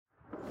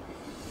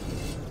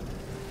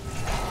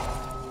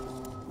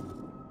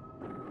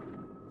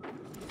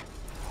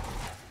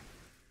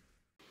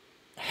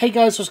Hey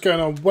guys, what's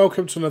going on?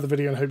 Welcome to another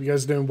video and hope you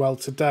guys are doing well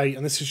today.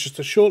 And this is just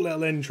a short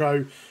little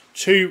intro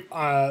to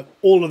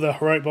all of the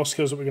heroic boss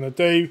skills that we're going to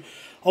do.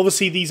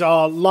 Obviously these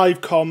are live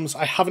comms.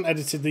 I haven't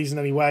edited these in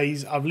any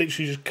ways. I've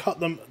literally just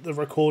cut the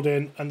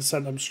recording and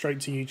sent them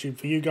straight to YouTube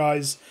for you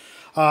guys.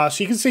 So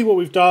you can see what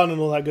we've done and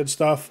all that good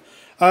stuff.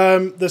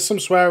 There's some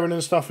swearing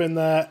and stuff in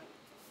there.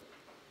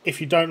 If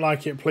you don't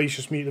like it, please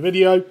just mute the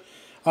video.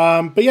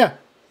 But yeah.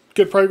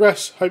 Good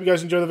progress. Hope you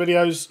guys enjoy the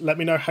videos. Let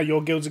me know how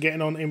your guilds are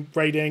getting on in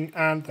raiding,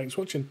 and thanks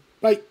for watching.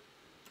 Bye.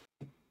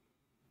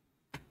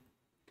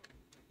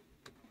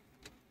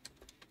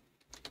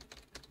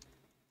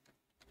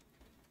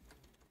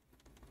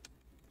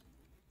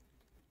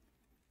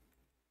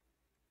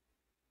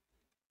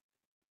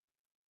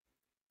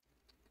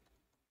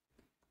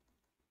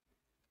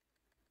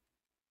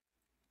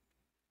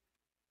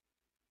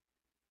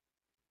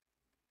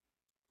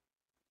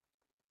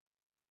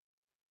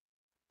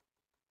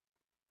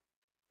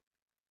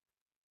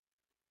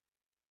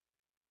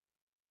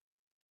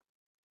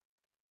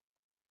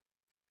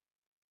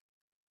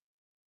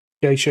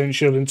 Okay,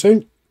 shielding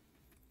too.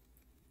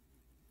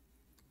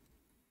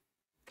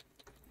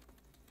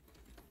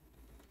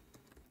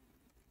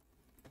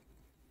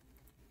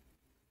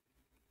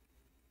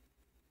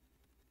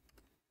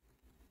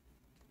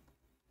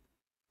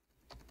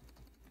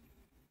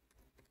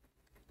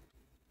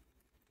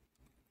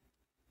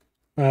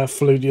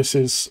 Fludius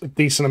is a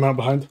decent amount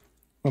behind.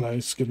 Oh no,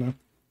 it's good now.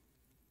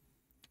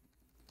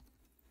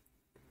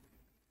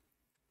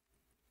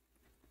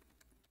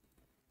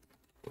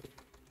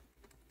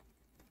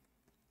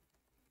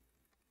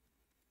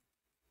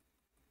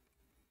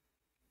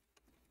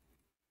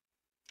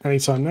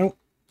 Anytime now.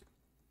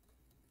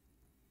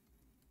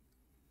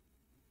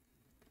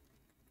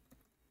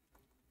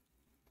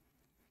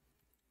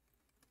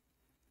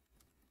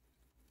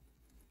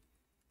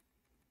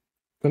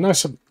 But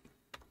nice.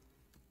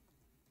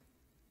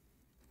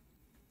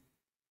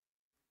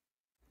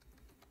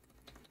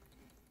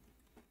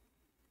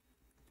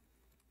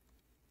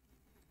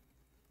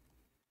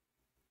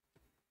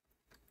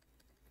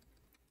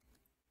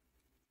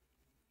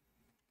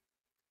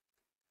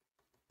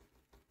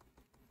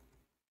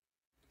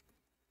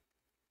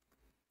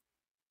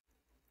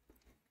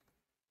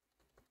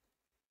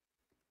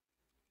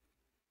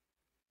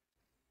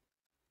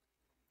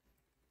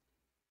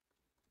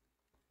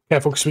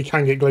 Careful, because we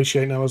can get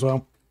Glaciate now as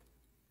well.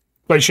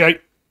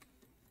 Glaciate.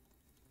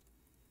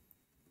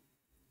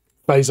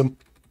 Phase them.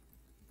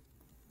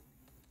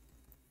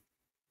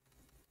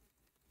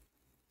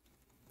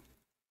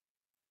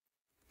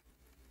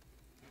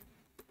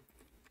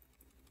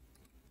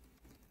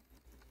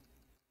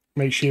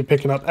 Make sure you're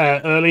picking up air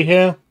early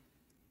here.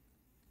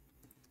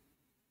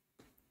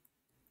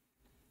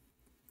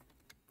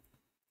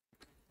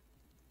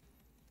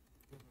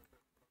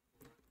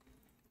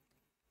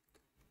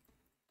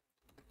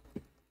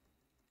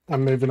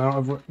 I'm moving out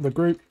of the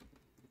group.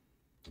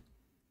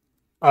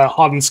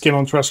 Hardened skin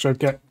on Terrestrial,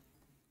 get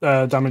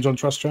damage on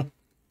Terrestrial.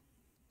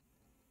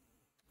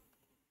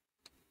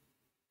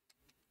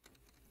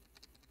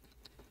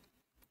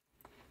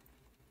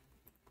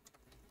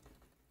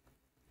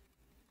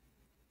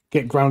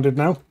 Get grounded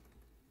now.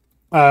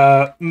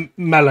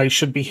 Melee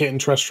should be hitting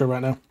Terrestrial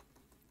right now.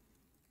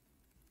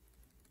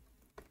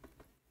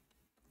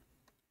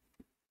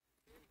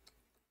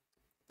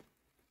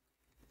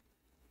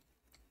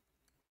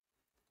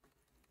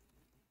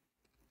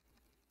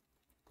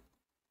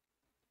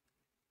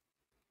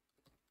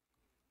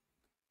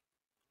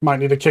 Might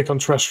need a kick on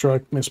Terrestrial.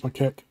 Missed my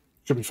kick.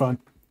 Should be fine.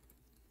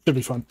 Should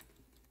be fine.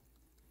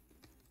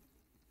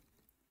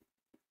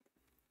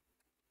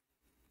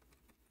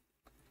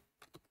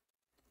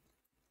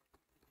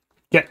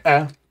 Get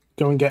air.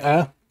 Go and get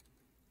air.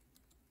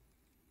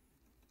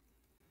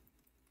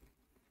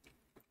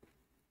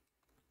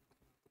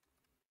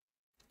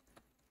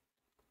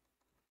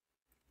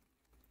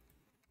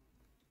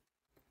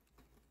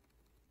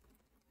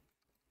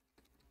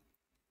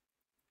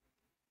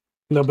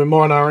 A little bit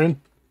more on our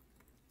end.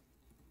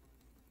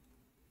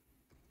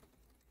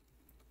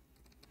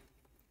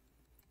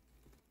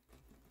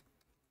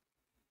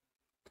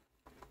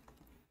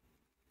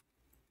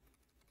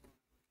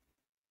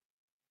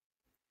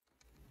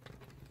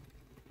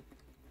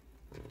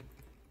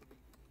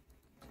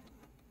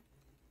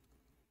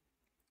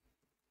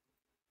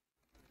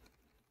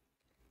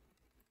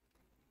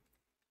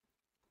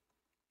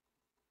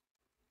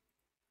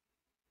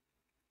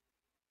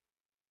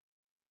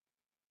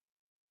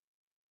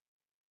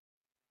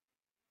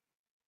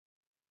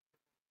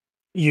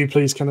 You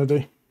please,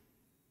 Kennedy.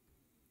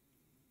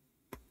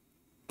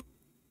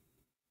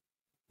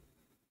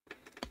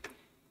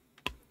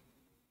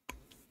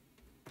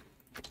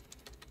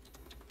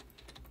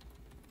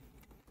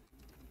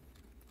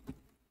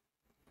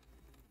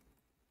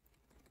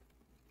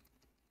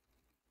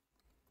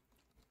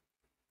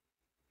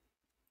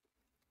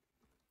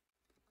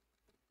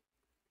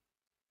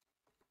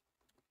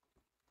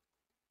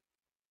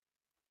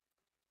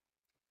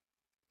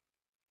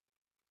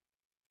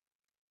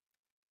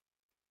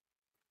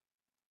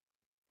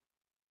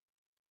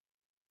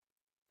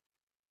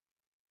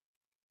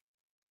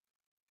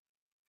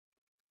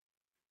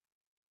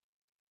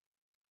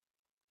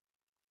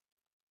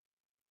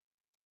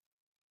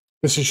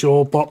 This is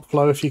your bot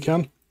flow if you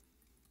can.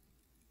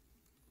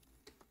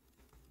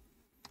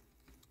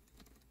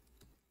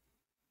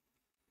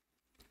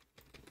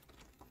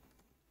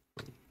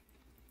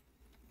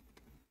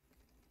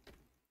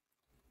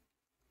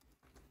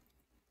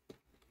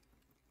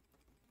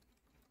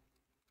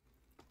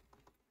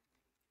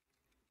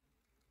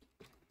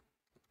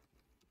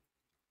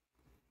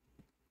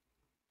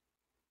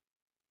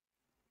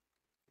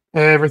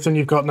 Everything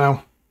you've got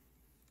now.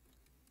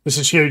 This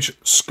is huge.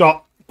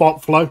 Scott,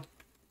 bot flow.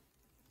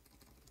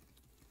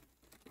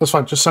 That's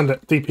fine, just send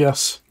it.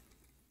 DPS.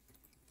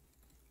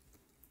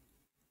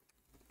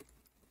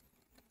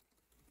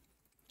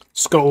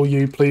 Scott or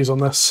you, please, on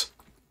this.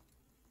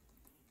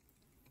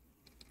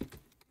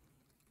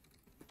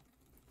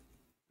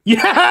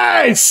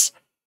 Yes!